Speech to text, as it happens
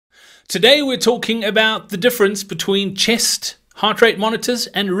Today we're talking about the difference between chest heart rate monitors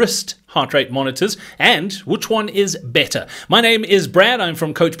and wrist heart rate monitors and which one is better. My name is Brad. I'm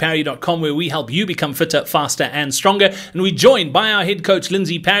from CoachParry.com, where we help you become fitter, faster and stronger. And we're joined by our head coach,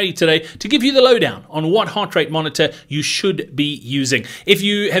 Parry, today to give you the lowdown on what heart rate monitor you should be using. If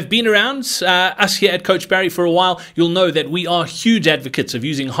you have been around us here at Coach Parry for a while, you'll know that we are huge advocates of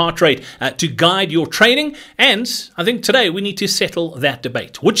using heart rate to guide your training. And I think today we need to settle that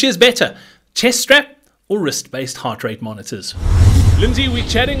debate. Which is better, chest strap or wrist-based heart rate monitors? Lindsay, we're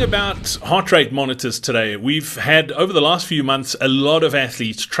chatting about heart rate monitors today. We've had, over the last few months, a lot of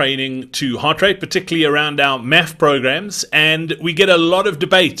athletes training to heart rate, particularly around our MAF programs, and we get a lot of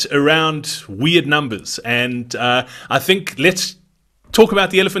debate around weird numbers. And I think let's talk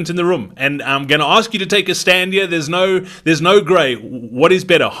about the elephant in the room. And I'm going to ask you to take a stand here. There's no grey. What is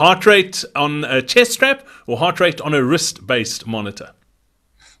better, heart rate on a chest strap or heart rate on a wrist-based monitor?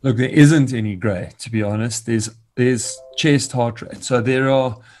 Look, there isn't any grey, to be honest. There's chest heart rate. So there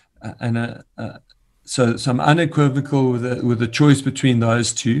are, so I'm unequivocal with the choice between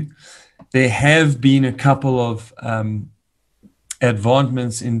those two. There have been a couple of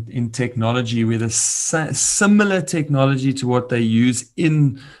advancements in technology with a similar technology to what they use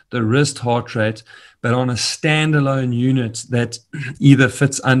in the wrist heart rate, but on a standalone unit that either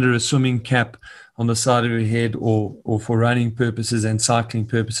fits under a swimming cap on the side of your head or for running purposes and cycling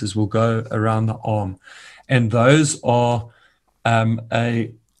purposes will go around the arm. And those are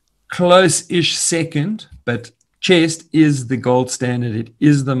a close-ish second, but chest is the gold standard. It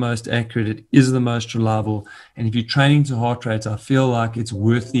is the most accurate. It is the most reliable. And if you're training to heart rate, I feel like it's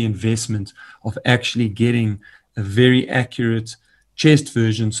worth the investment of actually getting a very accurate chest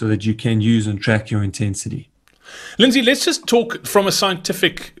version so that you can use and track your intensity. Lindsay, let's just talk from a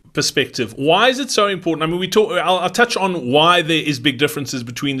scientific perspective. Why is it so important? I mean, I'll touch on why there is big differences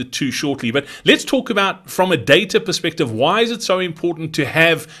between the two shortly, but let's talk about from a data perspective. Why is it so important to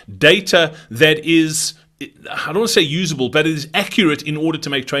have data that is, I don't want to say usable, but it is accurate in order to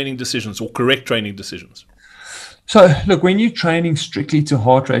make training decisions or correct training decisions? So look, when you're training strictly to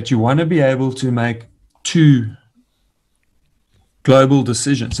heart rate, you want to be able to make two global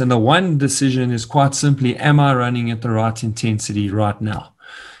decisions. And the one decision is quite simply, am I running at the right intensity right now?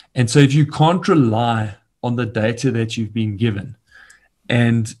 And so if you can't rely on the data that you've been given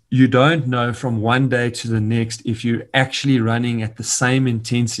and you don't know from one day to the next if you're actually running at the same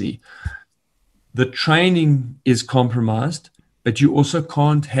intensity, the training is compromised, but you also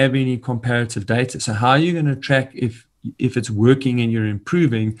can't have any comparative data. So how are you going to track if it's working and you're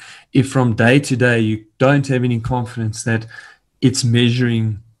improving if from day to day you don't have any confidence that it's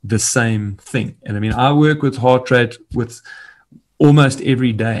measuring the same thing? And I mean, I work with heart rate with almost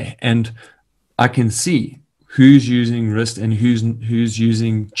every day, and I can see who's using wrist and who's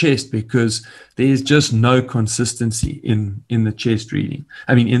using chest because there's just no consistency in the chest reading.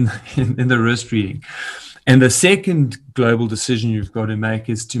 I mean, in the wrist reading. And the second global decision you've got to make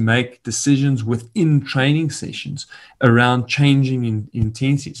is to make decisions within training sessions around changing in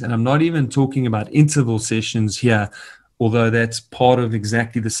intensities. And I'm not even talking about interval sessions here, although that's part of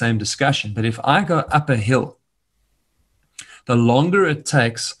exactly the same discussion. But if I go up a hill, the longer it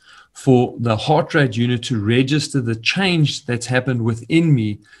takes for the heart rate unit to register the change that's happened within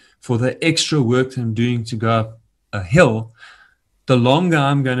me for the extra work that I'm doing to go up a hill, the longer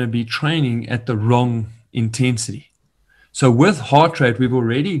I'm going to be training at the wrong intensity. So with heart rate, we've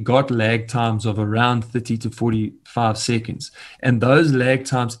already got lag times of around 30 to 45 seconds. And those lag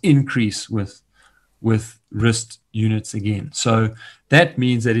times increase with wrist units again. So that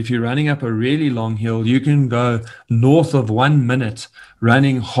means that if you're running up a really long hill, you can go north of 1 minute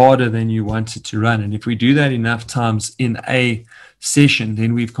running harder than you wanted to run. And if we do that enough times in a session,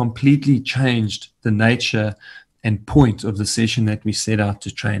 then we've completely changed the nature and point of the session that we set out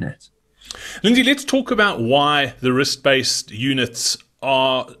to train at. Lindsay, let's talk about why the wrist-based units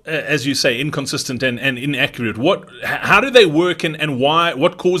are, as you say, inconsistent and inaccurate. How do they work and why?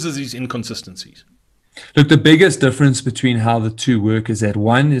 What causes these inconsistencies? Look, the biggest difference between how the two work is that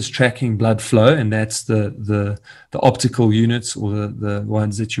one is tracking blood flow, and that's the optical units or the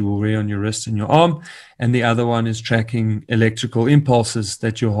ones that you will wear on your wrist and your arm, and the other one is tracking electrical impulses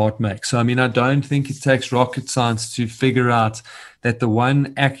that your heart makes. So, I mean, I don't think it takes rocket science to figure out that the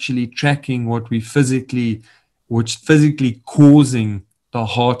one actually tracking which physically causing the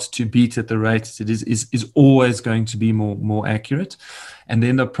heart to beat at the rate it is always going to be more accurate. And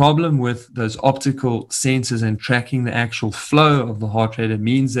then the problem with those optical sensors and tracking the actual flow of the heart rate, it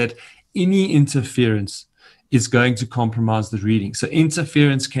means that any interference is going to compromise the reading. So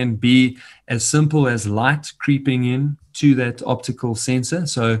interference can be as simple as light creeping in to that optical sensor.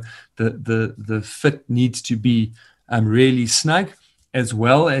 So the fit needs to be really snug, as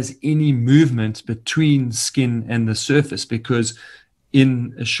well as any movement between skin and the surface, because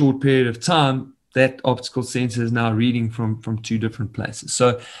in a short period of time, that optical sensor is now reading from two different places.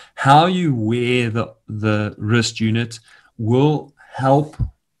 So how you wear the wrist unit will help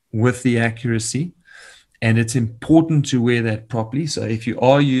with the accuracy, and it's important to wear that properly. So if you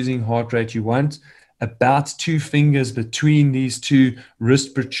are using heart rate, you want about 2 fingers between these two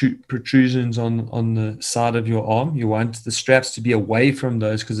wrist protrusions on the side of your arm. You want the straps to be away from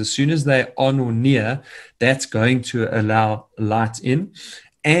those, because as soon as they're on or near, that's going to allow light in.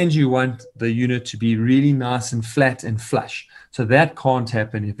 And you want the unit to be really nice and flat and flush. So that can't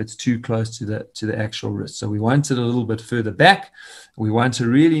happen if it's too close to the actual wrist. So we want it a little bit further back. We want a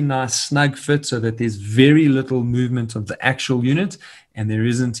really nice snug fit so that there's very little movement of the actual unit and there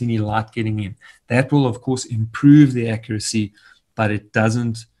isn't any light getting in. That will, of course, improve the accuracy, but it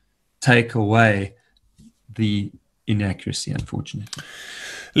doesn't take away the inaccuracy, unfortunately.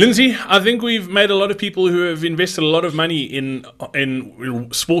 Lindsay, I think we've made a lot of people who have invested a lot of money in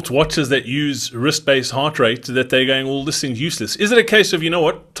sports watches that use wrist-based heart rate, that they're going, well, this thing's useless. Is it a case of, you know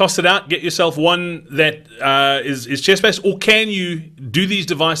what, toss it out, get yourself one that is chest-based, or can you, do these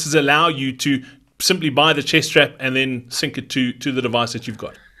devices allow you to simply buy the chest strap and then sync it to the device that you've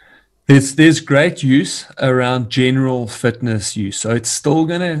got? There's great use around general fitness use. So it's still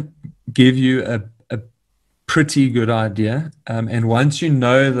going to give you a pretty good idea. And once you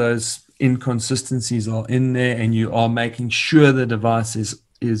know those inconsistencies are in there and you are making sure the device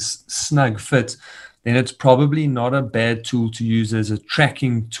is snug fit, then it's probably not a bad tool to use as a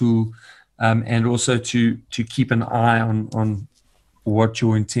tracking tool, and also to keep an eye on what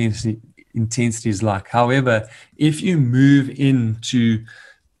your intensity is like. However, if you move into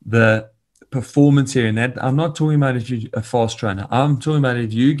the performance area, and that I'm not talking about if you're a fast runner, I'm talking about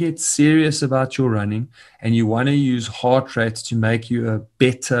if you get serious about your running and you want to use heart rate to make you a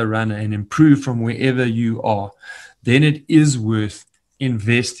better runner and improve from wherever you are, then it is worth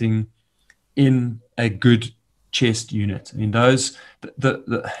investing in a good chest unit. I mean, those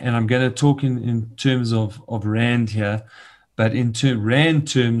and I'm going to talk in terms of rand here, but in rand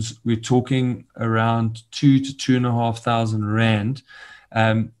terms, we're talking around 2,000 to 2,500 rand.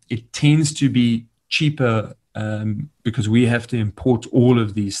 It tends to be cheaper because we have to import all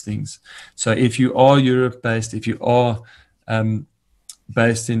of these things. So if you are Europe-based, if you are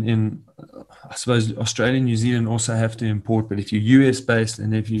based in I suppose Australia and New Zealand also have to import, but if you're US-based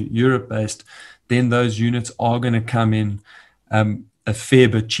and if you're Europe-based, then those units are going to come in a fair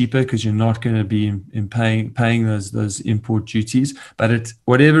bit cheaper, because you're not going to be paying those import duties. But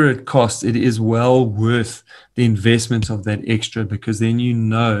whatever it costs, it is well worth the investment of that extra, because then you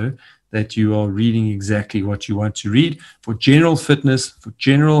know that you are reading exactly what you want to read for general fitness, for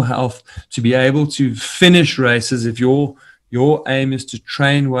general health, to be able to finish races. If your aim is to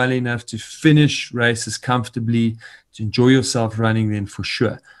train well enough to finish races comfortably, to enjoy yourself running, then for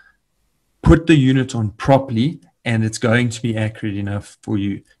sure, put the unit on properly, and it's going to be accurate enough for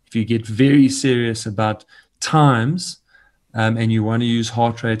you. If you get very serious about times and you want to use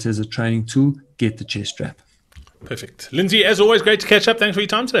heart rate as a training tool, get the chest strap. Perfect. Lindsay, as always, great to catch up. Thanks for your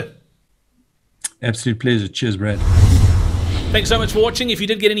time today. Absolute pleasure. Cheers, Brad. Thanks so much for watching. If you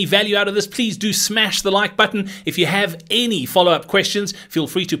did get any value out of this, please do smash the like button. If you have any follow-up questions, feel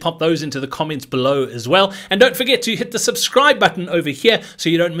free to pop those into the comments below as well. And don't forget to hit the subscribe button over here so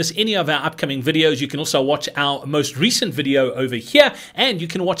you don't miss any of our upcoming videos. You can also watch our most recent video over here, and you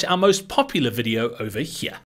can watch our most popular video over here.